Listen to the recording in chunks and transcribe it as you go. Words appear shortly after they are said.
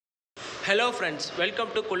Hello friends, welcome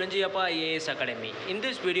to Kulunjiyappa IAS Academy. In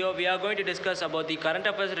this video, we are going to discuss about the current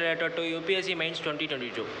affairs related to UPSC Mains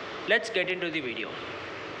 2022. Let's get into the video.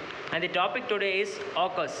 And the topic today is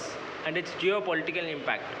Aukus and its geopolitical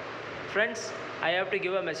impact. Friends, I have to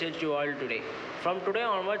give a message to you all today. From today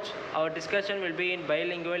onwards, our discussion will be in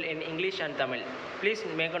bilingual in English and Tamil. Please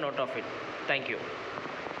make a note of it. Thank you.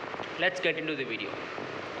 Let's get into the video.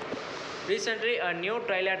 Recently, a new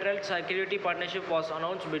trilateral security partnership was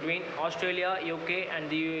announced between Australia, UK and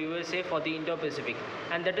the USA for the Indo-Pacific,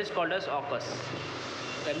 and that is called as Aukus.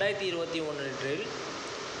 2021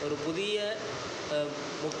 ஒரு புதிய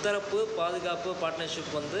முத்தரப்பு பாதுகாப்பு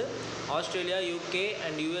partnership வந்து Australia, UK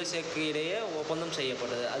and யூஎஸ்ஏக்கு இடையே ஒப்பந்தம்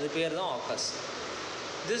செய்யப்பட்டது. அது பேர் தான் ஆக்கஸ்.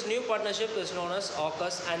 This new partnership is known as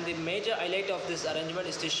AUKUS, and the major highlight of this arrangement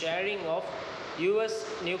is the sharing of US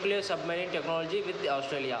nuclear submarine technology with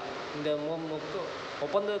Australia. இந்த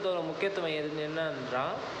ஒப்பந்தத்தோட முக்கியத்துவம்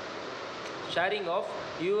என்னென்றால் sharing of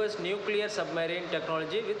US nuclear submarine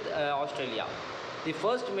technology with Australia. The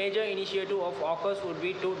first major initiative of AUKUS would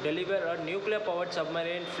be to deliver a nuclear-powered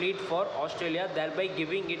submarine fleet for Australia, thereby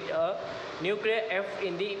giving it a nuclear edge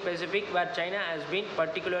in the Pacific, where China has been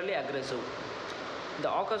particularly aggressive.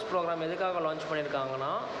 இந்த ஆக்கஸ் program எதுக்காக launch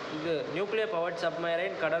பண்ணியிருக்காங்கன்னா, இது nuclear powered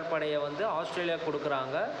submarine கடற்படையை வந்து Australia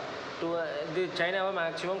கொடுக்குறாங்க இது சைனாவை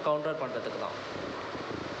maximum counter பண்ணுறதுக்கு தான்.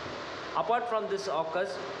 Apart from this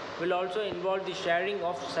ஆக்கஸ் will also involve the sharing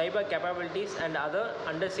of cyber capabilities and other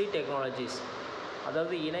undersea technologies.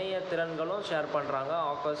 அதாவது இணைய திறன்களும் ஷேர் பண்ணுறாங்க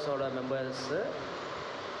ஆக்கஸோட members.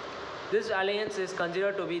 This alliance is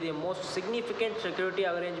considered to be the most significant security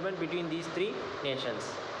arrangement between these three nations.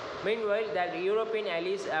 Meanwhile, that European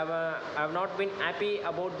allies have not been happy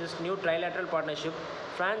about this new trilateral partnership.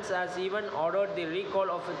 France has even ordered the recall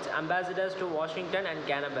of its ambassadors to Washington and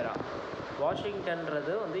Canberra.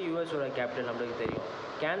 வாஷிங்டன்றது வந்து யூஎஸோட capital, நம்மளுக்கு தெரியும்.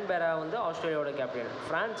 Canberra வந்து ஆஸ்திரேலியாவோட capital.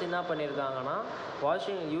 France என்ன பண்ணியிருக்காங்கன்னா,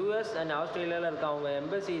 US and ஆஸ்திரேலியாவில் இருக்க அவங்க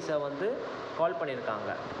எம்பசிஸை வந்து கால்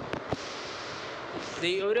பண்ணியிருக்காங்க.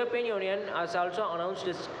 The European Union has also announced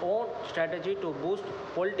its own strategy to boost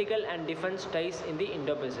political and defense ties in the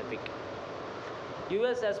Indo-Pacific.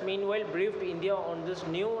 US has meanwhile briefed India on this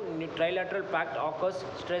new trilateral pact AUKUS,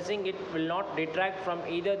 stressing it will not detract from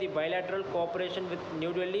either the bilateral cooperation with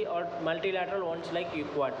New Delhi or multilateral ones like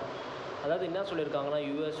UQUAD. அதாவது என்ன சொல்லியிருக்காங்கன்னா,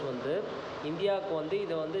 US வந்து இந்தியாவுக்கு வந்து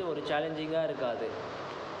இது வந்து ஒரு சேலஞ்சிங்காக இருக்காது.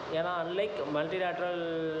 ஏன்னா அன்லைக் மல்டிலேட்ரல்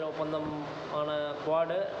ஒப்பந்தம் ஆன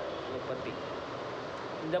குவாடு பற்றி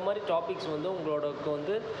இந்த மாதிரி டாபிக்ஸ் வந்து உங்களுக்கு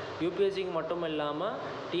வந்து யூபிஎஸ்சிக்கு மட்டும் இல்லாமல்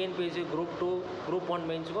டிஎன்பிஎஸ்சி குரூப் 2, குரூப் 1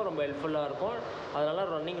 மெயின்ஸுக்கும் ரொம்ப ஹெல்ப்ஃபுல்லாக இருக்கும். அதனால்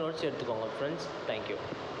ரன்னிங் நோட்ஸ் எடுத்துக்கோங்க friends. Thank you.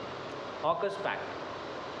 AUKUS Pact.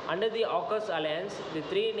 Under the AUKUS alliance, the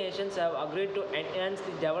three nations have agreed to enhance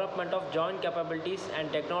the development of joint capabilities and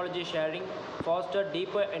technology sharing, foster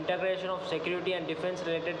deeper integration of security and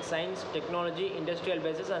defense-related science, technology, industrial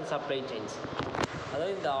bases and supply chains.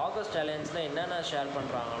 அதாவது இந்த August அலையன்ஸில் என்னென்ன share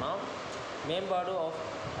பண்ணுறாங்கன்னா, மேம்பாடு of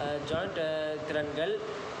joint திறன்கள்,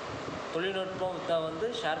 தொழில்நுட்பத்தை வந்து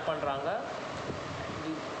share பண்ணுறாங்க,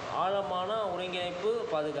 ஆழமான ஒருங்கிணைப்பு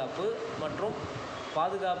பாதுகாப்பு மற்றும்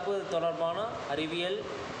பாதுகாப்பு தொடர்பான அறிவியல்,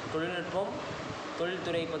 தொழில்நுட்பம்,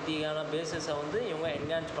 தொழில்துறை பற்றியான பேஸஸை வந்து இவங்க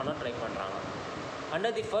என்ஹான்ஸ் பண்ண ட்ரை பண்ணுறாங்க.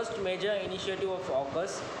 Under the first major initiative of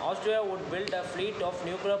AUKUS, Australia would build a fleet of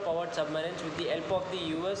nuclear-powered submarines with the help of the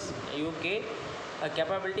US, UK, a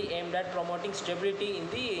capability aimed at promoting stability in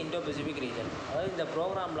the Indo-Pacific region. அதாவது இந்த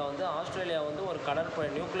ப்ரோக்ராமில் வந்து Australia வந்து ஒரு கடற்படை,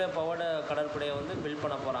 nuclear powered கடற்படையை வந்து build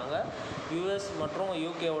பண்ண போகிறாங்க யூஎஸ் மற்றும்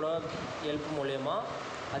யூகேவோட ஹெல்ப் மூலயமா.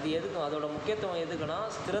 அது எதுக்கு, அதோட முக்கியத்துவம் எதுக்குன்னா,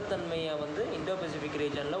 ஸ்திரத்தன்மையை வந்து இந்தோ பசிபிக்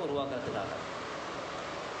ரீஜனில் உருவாக்குறதுக்காக.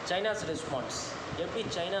 சைனாஸ் ரெஸ்பான்ஸ், எப்படி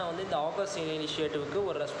சைனா வந்து இந்த ஆகஸ்ட் இனிஷியேட்டிவ்க்கு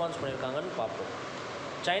ஒரு ரெஸ்பான்ஸ் பண்ணியிருக்காங்கன்னு பார்ப்போம்.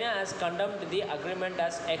 China has condemned the agreement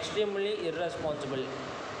as extremely irresponsible.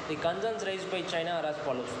 The concerns raised by China are as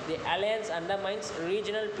follows. The alliance undermines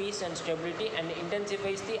regional peace and stability and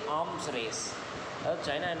intensifies the arms race. அதாவது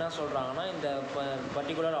China என்ன சொல்கிறாங்கன்னா, இந்த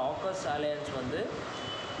particular ஆகஸ் alliance வந்து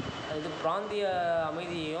இது பிராந்திய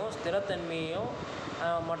அமைதியையும் ஸ்திரத்தன்மையையும்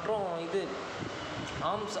மற்றும் இது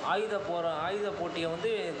ஆயுத போட்டியை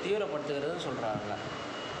வந்து தீவிரப்படுத்துகிறதுன்னு சொல்கிறாங்க.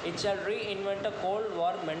 It shall reinvent a Cold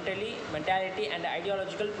War mentality and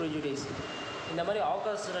ideological prejudice. இந்த மாதிரி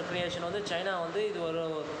ஆகஸ் கிரியேஷன் வந்து சைனா வந்து இது ஒரு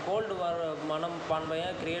கோல்டு வார் மனப்பான்மையை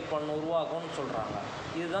கிரியேட் உருவாக்கும்னு சொல்கிறாங்க.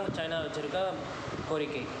 இதுதான் சைனா வச்சுருக்க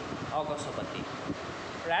கோரிக்கை ஆகஸை பற்றி.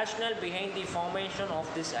 Rational behind the formation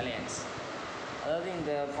of this alliance, அதாவது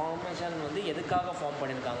இந்த ஃபார்மேஷன் வந்து எதுக்காக ஃபார்ம்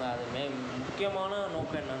பண்ணியிருக்காங்க, அது முக்கியமான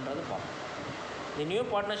நோக்கம் என்னன்றது பார்ப்போம். The new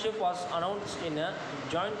partnership was announced in a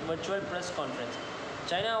joint virtual press conference.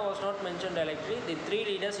 China was not mentioned directly. The three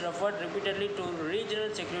leaders referred repeatedly to regional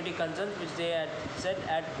security concerns which they had said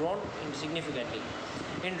had grown significantly.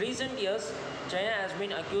 In recent years, China has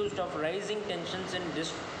been accused of raising tensions in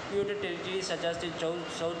disputed territories such as the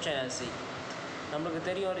South China Sea. நம்மளுக்கு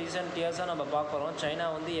தெரியும் recent இயர்ஸாக நம்ம பார்க்குறோம் China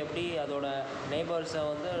வந்து எப்படி அதோட நெய்பர்ஸை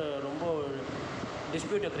வந்து ரொம்ப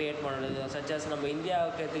டிஸ்பியூட்டை க்ரியேட் பண்ணுறது. சச்சஸ் நம்ம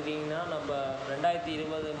இந்தியாவுக்கு எடுத்துக்கிட்டிங்கன்னா நம்ம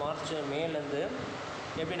 2020 மார்ச் மேலேருந்து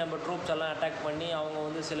எப்படி நம்ம ட்ரூப்ஸ் எல்லாம் அட்டாக் பண்ணி அவங்க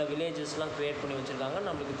வந்து சில வில்லேஜஸ்லாம் க்ரியேட் பண்ணி வச்சுருக்காங்க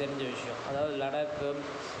நம்மளுக்கு தெரிஞ்ச விஷயம். அதாவது லடாக்கு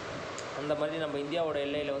அந்த மாதிரி நம்ம இந்தியாவோட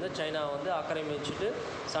எல்லையில் வந்து சைனா வந்து ஆக்கிரமிச்சுட்டு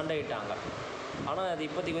சண்டையிட்டாங்க. ஆனால் அது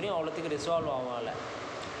இப்போதைக்கு வரையும் அவ்வளோத்துக்கு ரிசால்வ் ஆகலை.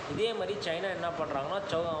 இதே மாதிரி சைனா என்ன பண்ணுறாங்கன்னா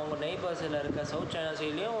அவங்க நெய்பர்ஸில் இருக்க சவுத் சைனா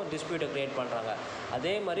சீலையும் டிஸ்பியூட்டை க்ரியேட் பண்ணுறாங்க.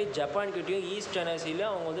 அதே மாதிரி ஜப்பான்கிட்டையும் ஈஸ்ட் சைனா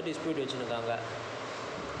சீலையும் அவங்க வந்து டிஸ்பியூட் வச்சுருக்காங்க.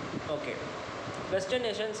 Okay, Western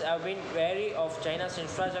nations have been wary of China's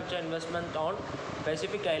infrastructure investment on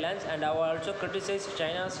Pacific Islands and have also criticized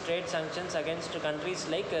China's trade sanctions against countries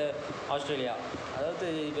like Australia. அதாவது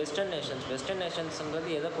வெஸ்டர்ன் நேஷன்ஸுங்கிறது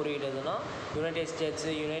எதை குறியிடுதுன்னா United States,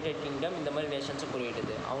 United kingdom இந்த மாதிரி நேஷன்ஸை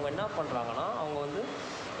குறியிடுது. அவங்க என்ன பண்ணுறாங்கன்னா அவங்க வந்து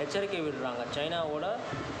எச்சரிக்கை விடுறாங்க சைனாவோட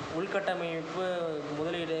உள்கட்டமைப்பு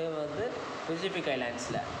முதலீடு வந்து பெசிபிக்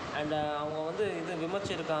ஐலாண்ட்ஸில். அண்ட் அவங்க வந்து இது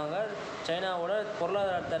விமர்சிருக்காங்க சைனாவோட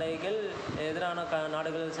பொருளாதார தடைகள் எதிரான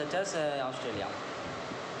நாடுகள் சச்சஸ் ஆஸ்திரேலியா.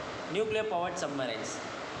 நியூக்ளியர் பவர்ட்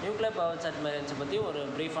சப்மரைன்ஸை பற்றி ஒரு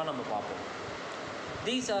ப்ரீஃபாக நம்ம பார்ப்போம்.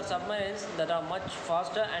 These are submarines that are much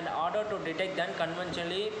faster and harder to detect than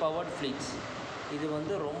conventionally powered fleets. இது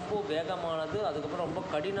வந்து ரொம்ப வேகமானது, அதுக்கப்புறம் ரொம்ப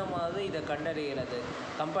கடினமானது இதை கண்டறிகிறது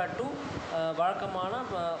கம்பேர்ட் டு வழக்கமான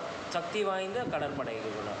சக்தி வாய்ந்த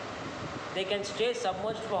கடற்படைகள். They can stay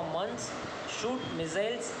submerged for months, shoot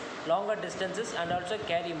missiles longer distances and also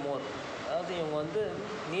carry more. அதாவது இவங்க வந்து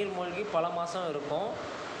நீர்மூழ்கி பல மாதம் இருக்கும்,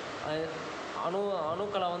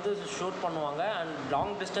 அணுக்களை வந்து ஷூட் பண்ணுவாங்க அண்ட்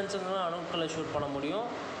லாங் டிஸ்டன்ஸுங்க அணுக்களை ஷூட் பண்ண முடியும்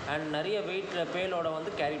அண்ட் நிறைய வெயிட் பேலோட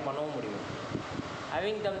வந்து கேரி பண்ணவும் முடியும்.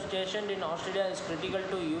 Having them stationed in Australia is critical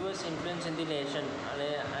to US influence in the nation,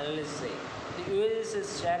 analysts say. The US is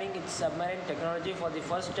sharing its submarine technology for the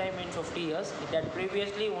first time in 50 years. It had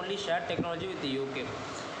previously only shared technology with the UK.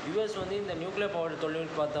 US வந்து இந்த nuclear power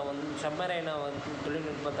தொழில்நுட்பத்தை வந்து சப்மரைனை வந்து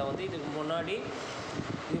தொழில்நுட்பத்தை வந்து இதுக்கு முன்னாடி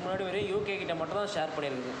வரையும் யூகே கிட்ட மட்டும் தான் ஷேர்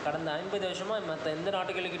பண்ணியிருக்குது. கடந்த 50 வருஷமாக மற்ற எந்த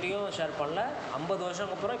நாட்டுகளுக்கிட்டையும் ஷேர் பண்ணல. 50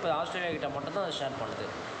 வருஷத்துக்கு அப்புறம் இப்போ ஆஸ்திரேலியா கிட்ட மட்டும் தான் ஷேர் பண்ணுது.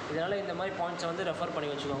 இதனால் இந்த மாதிரி பாயிண்ட்ஸை வந்து ரெஃபர் பண்ணி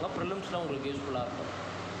வச்சுக்கோங்க, ப்ரிலிம்ஸில் உங்களுக்கு யூஸ்ஃபுல்லாக இருக்கும்.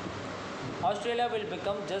 Australia will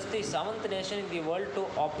become just the 7th nation in the world to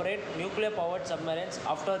operate nuclear powered submarines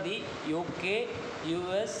after the UK,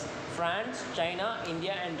 US, France, China,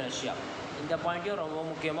 India and Russia. இந்த பாயிண்ட்டையும் ரொம்ப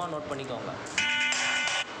முக்கியமாக நோட் பண்ணிக்கோங்க.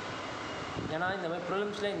 ஏன்னா இந்த மாதிரி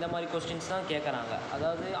ப்ரிலிம்ஸில் இந்த மாதிரி கொஸ்டின்ஸ் தான் கேட்குறாங்க.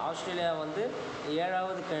 அதாவது ஆஸ்திரேலியா வந்து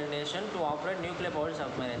 7வது nation to operate nuclear power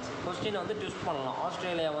submarines. கொஸ்டினை வந்து ட்விஸ்ட் பண்ணலாம்.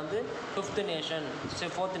 ஆஸ்திரேலியா வந்து 5th நேஷன்,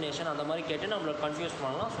 4th நேஷன் அந்த மாதிரி கேட்டு நம்மளை கன்ஃபியூஸ்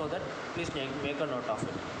பண்ணலாம். So that please make a note of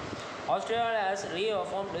it. Australia has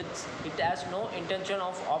reaffirmed it has no intention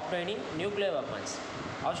of obtaining nuclear weapons.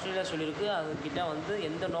 Australia சொல்லியிருக்கு அதுக்கிட்ட வந்து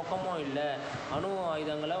எந்த நோக்கமும் இல்லை அணு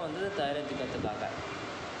ஆயுதங்களை வந்து தயாரித்துக்கிறதுக்காக.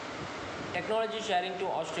 Technology sharing to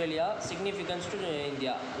Australia significance to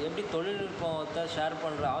India. எப்படி தொழில்நுட்பத்தை ஷேர்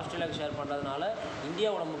பண்ணுற ஆஸ்திரேலியாவுக்கு ஷேர் பண்ணுறதுனால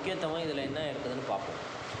இந்தியாவோட முக்கியத்துவம் இதில் என்ன இருக்குதுன்னு பார்ப்போம்.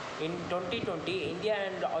 In 2020, India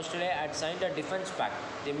and Australia had signed a defense pact,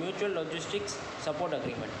 the Mutual Logistics Support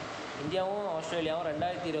Agreement. இந்தியாவும் ஆஸ்திரேலியாவும்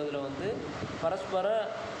 2020 வந்து பரஸ்பர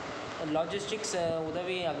லாஜிஸ்டிக்ஸ்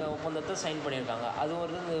உதவி ஒப்பந்தத்தை சைன் பண்ணியிருக்காங்க. அது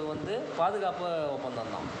வந்து பாதுகாப்பு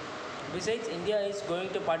ஒப்பந்தம் தான். Besides, India is going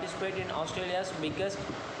to participate in Australia's biggest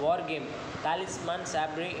war game, Talisman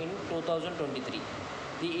Sabre, in 2023.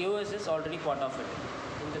 The US is already part of it.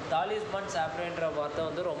 இந்த தாலிஸ்மான் சாப்ரேன்ற வார்த்தை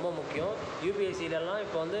வந்து ரொம்ப முக்கியம். யூபிஎஸ்சிலலாம்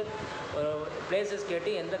இப்போ வந்து பிளேசஸ் கேட்டு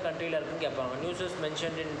எந்த கண்ட்ரியில் இருக்குன்னு கேட்பாங்க. Newses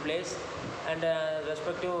mention in place and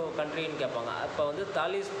respective கண்ட்ரின்னு கேட்பாங்க. அப்போ வந்து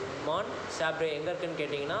தாலிஸ்மான் சாப்ரே எங்கே இருக்குன்னு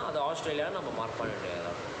கேட்டிங்கன்னா அது ஆஸ்திரேலியா நம்ம மார்க் பண்ண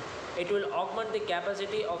வேண்டியது. It will augment the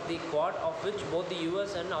capacity of the Quad, of which both the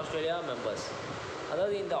US and Australia are members.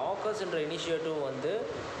 அதாவது இந்த ஆக்கஸ் என்ற இனிஷியேட்டிவ் வந்து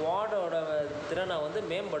குவாடோட திறனை வந்து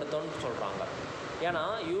மேம்படுத்தணும்னு சொல்கிறாங்க. ஏன்னா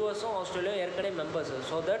யூஎஸும் ஆஸ்திரேலியா ஏற்கனவே மெம்பர்ஸ்.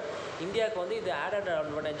 ஸோ தட் இந்தியாவுக்கு வந்து இது ஆடட்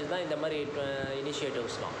அட்வான்டேஜ் தான் இந்த மாதிரி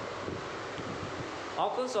இனிஷியேட்டிவ்ஸ்லாம்.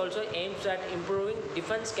 Aukus also aims at improving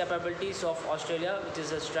defense capabilities of Australia, which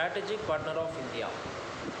is a strategic partner of India.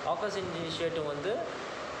 Aukus initiative வந்து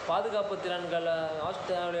பாதுகாப்பு திறன்களை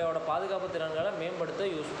ஆஸ்திரேலியாவோட பாதுகாப்பு திறன்களை மேம்படுத்த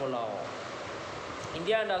யூஸ்ஃபுல்லாகும்.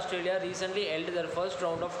 India and Australia recently held their first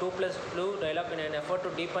round of 2+2 dialogue in an effort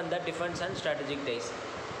to deepen their defense and strategic ties.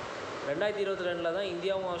 2022 தான்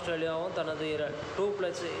இந்தியாவும் ஆஸ்திரேலியாவும் தனது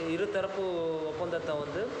 2+ இருதரப்பு ஒப்பந்தத்தை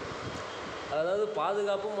வந்து அதாவது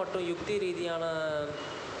பாதுகாப்பு மற்றும் யுக்தி ரீதியான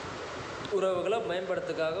உறவுகளை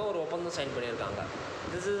மேம்படுத்துக்காக ஒரு ஒப்பந்தம் சைன் பண்ணியிருக்காங்க.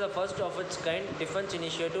 This is the first of its kind defense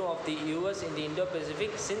initiative of the US in the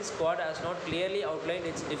Indo-Pacific since Quad has not clearly outlined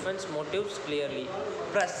its defense motives clearly.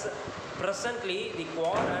 Presently, the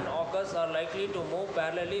Quad and Aukus are likely to move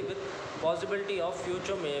parallelly with possibility of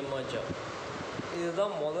future merger.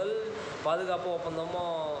 இதுதான் முதல் பாதுகாப்பு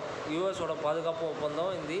ஒப்பந்தமாக யூஎஸோட பாதுகாப்பு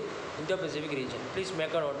ஒப்பந்தம் in the Indo-Pacific region. Please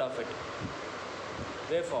make a note of it.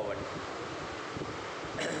 Way forward.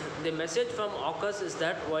 The message from Aukus is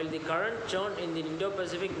that while the current churn in the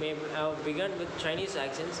Indo-Pacific may have begun with Chinese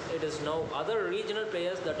actions, it is now other regional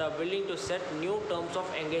players that are willing to set new terms of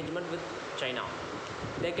engagement with China.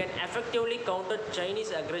 They can effectively counter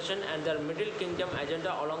Chinese aggression and their Middle Kingdom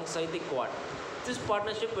agenda alongside the Quad. This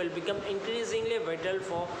partnership will become increasingly vital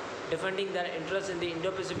for defending their interests in the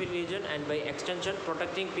Indo-Pacific region and by extension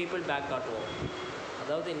protecting people back at home.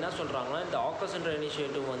 அதாவது என்ன சொல்கிறாங்கன்னா, இந்த ஆக்கஸ்ன்ற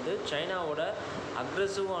initiative வந்து சைனாவோட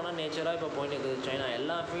அக்ரெசிவான நேச்சராக இப்போ போயிட்டு இருக்குது. China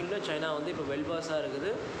எல்லா ஃபீல்டும் சைனா வந்து இப்போ வெல்வர்ஸாக இருக்குது.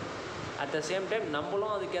 அட் த சேம் டைம்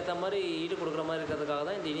நம்மளும் அதுக்கேற்ற மாதிரி ஈடு கொடுக்குற மாதிரி இருக்கிறதுக்காக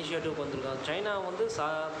தான் இந்த இனிஷியேட்டிவ் வந்திருக்காங்க. சைனா வந்து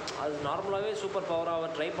அது நார்மலாகவே சூப்பர்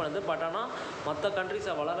பவராக ட்ரை பண்ணுது. பட் ஆனால் மற்ற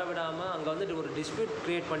கண்ட்ரிஸை வளர விடாமல் அங்கே வந்து ஒரு டிஸ்பியூட்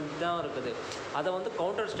க்ரியேட் பண்ணிட்டு தான் இருக்குது. அதை வந்து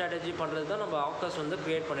கவுண்டர் ஸ்ட்ராட்டஜி பண்ணுறது தான் நம்ம ஆக்கஸ் வந்து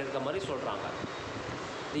க்ரியேட் பண்ணியிருக்க மாதிரி சொல்கிறாங்க.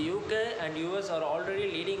 The UK and US are already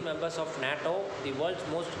leading members of NATO, the world's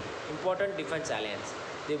most important defense alliance.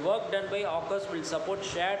 The work done by Aukus will support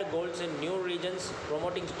shared goals in new regions,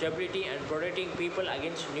 promoting stability and protecting people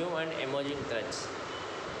against new and emerging threats.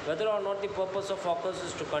 Whether or not the purpose of Aukus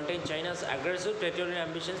is to contain China's aggressive territorial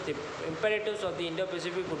ambitions, the imperatives of the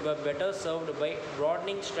Indo-Pacific would be better served by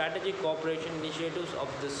broadening strategic cooperation initiatives of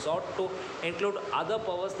this sort to include other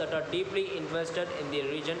powers that are deeply invested in the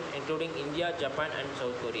region, including India, Japan and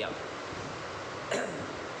South Korea.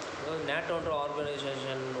 NATOன்ற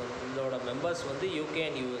organisation இதோட members வந்து UK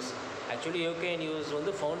and US. Actually UK and US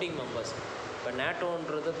வந்து founding members. இப்போ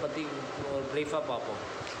நேட்டோன்றதை பற்றி ஒரு ப்ரீஃபாக பார்ப்போம்.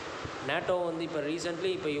 NATO வந்து இப்போ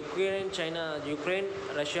recently இப்போ யுக்ரைன்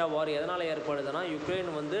ரஷ்யா வார் எதனால் ஏற்படுதுன்னா, யுக்ரைன்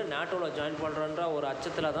வந்து நேட்டோவில் ஜாயின் பண்ணுறன்ற ஒரு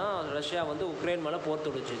அச்சத்தில் தான் ரஷ்யா வந்து உக்ரைன் மேலே போர்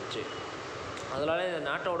தொடுச்சிச்சு. அதனால் இந்த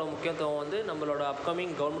நேட்டோட முக்கியத்துவம் வந்து நம்மளோட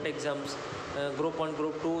upcoming government exams group 1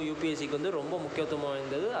 group 2 யூபிஎஸ்சிக்கு வந்து ரொம்ப முக்கியத்துவம்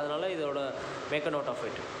வாய்ந்தது. அதனால் இதோட make a note of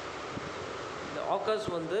it. இந்த ஆக்கஸ்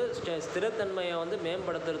வந்து ஸ்திரத்தன்மையை வந்து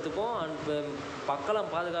மேம்படுத்துறதுக்கும் அண்ட் மக்களை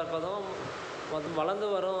பாதுகாப்பதும் வளர்ந்து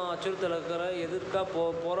வரும் அச்சுறுத்தலுக்கிற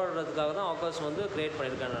போராடுறதுக்காக தான் ஆக்கஸ் வந்து க்ரியேட்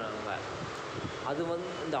பண்ணியிருக்காங்க. அது வந்து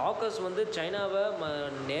இந்த ஆக்கஸ் வந்து சைனாவை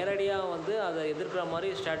நேரடியாக வந்து அதை எதிர்க்கிற மாதிரி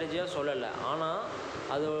ஸ்ட்ராட்டஜியாக சொல்லலை. ஆனால்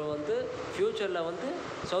அது வந்து ஃப்யூச்சரில் வந்து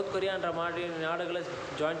சவுத் கொரியான்ற மாதிரி நாடுகளை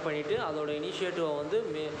ஜாயின் பண்ணிவிட்டு அதோட இனிஷியேட்டிவை வந்து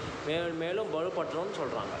மேலும் வலுப்படுத்தணும்னு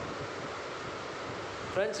சொல்கிறாங்க.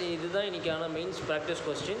 ஃப்ரெண்ட்ஸ், இதுதான் இன்றைக்கான mains practice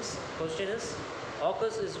questions. Question is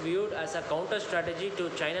AUKUS is viewed as a counter strategy to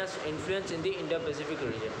China's influence in the Indo-Pacific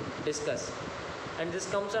region. Discuss. And this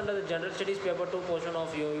comes under the General Studies Paper 2 portion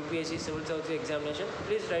of your UPSC Civil Service examination.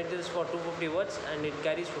 Please write this for 250 words and it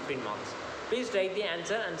carries 15 marks. Please write the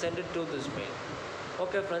answer and send it to this mail.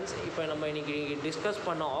 Okay friends, இப்போ நம்ம இன்றைக்கி discuss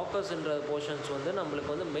பண்ண ஆக்கஸ்ன்ற portions வந்து நம்மளுக்கு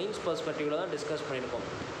வந்து mains பர்ஸ்பெக்டிவில் தான் discuss பண்ணியிருக்கோம்.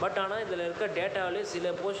 But ஆனால் இதில் இருக்க டேட்டாவிலே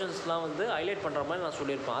சில போர்ஷன்ஸ்லாம் வந்து ஹைலைட் பண்ணுற மாதிரி நான்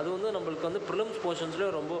சொல்லியிருப்பேன். அது வந்து நம்மளுக்கு வந்து ப்ரிலிம்ஸ் போர்ஷன்ஸ்லேயே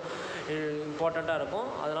ரொம்ப இம்பார்ட்டண்ட்டாக இருக்கும்.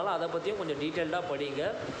 அதனால் அதை பற்றியும் கொஞ்சம் டீட்டெயில்டாக படிங்க.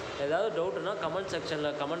 ஏதாவது டவுட்னா கமெண்ட்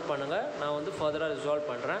செக்ஷனில் கமெண்ட் பண்ணுங்கள். நான் வந்து ஃபர்தராக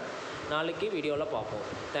ரிசால்வ் பண்ணுறேன். நாளைக்கு வீடியோவில் பார்ப்போம்.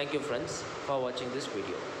 தேங்க்யூ ஃப்ரெண்ட்ஸ் ஃபார் வாட்சிங் திஸ்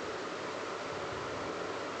வீடியோ.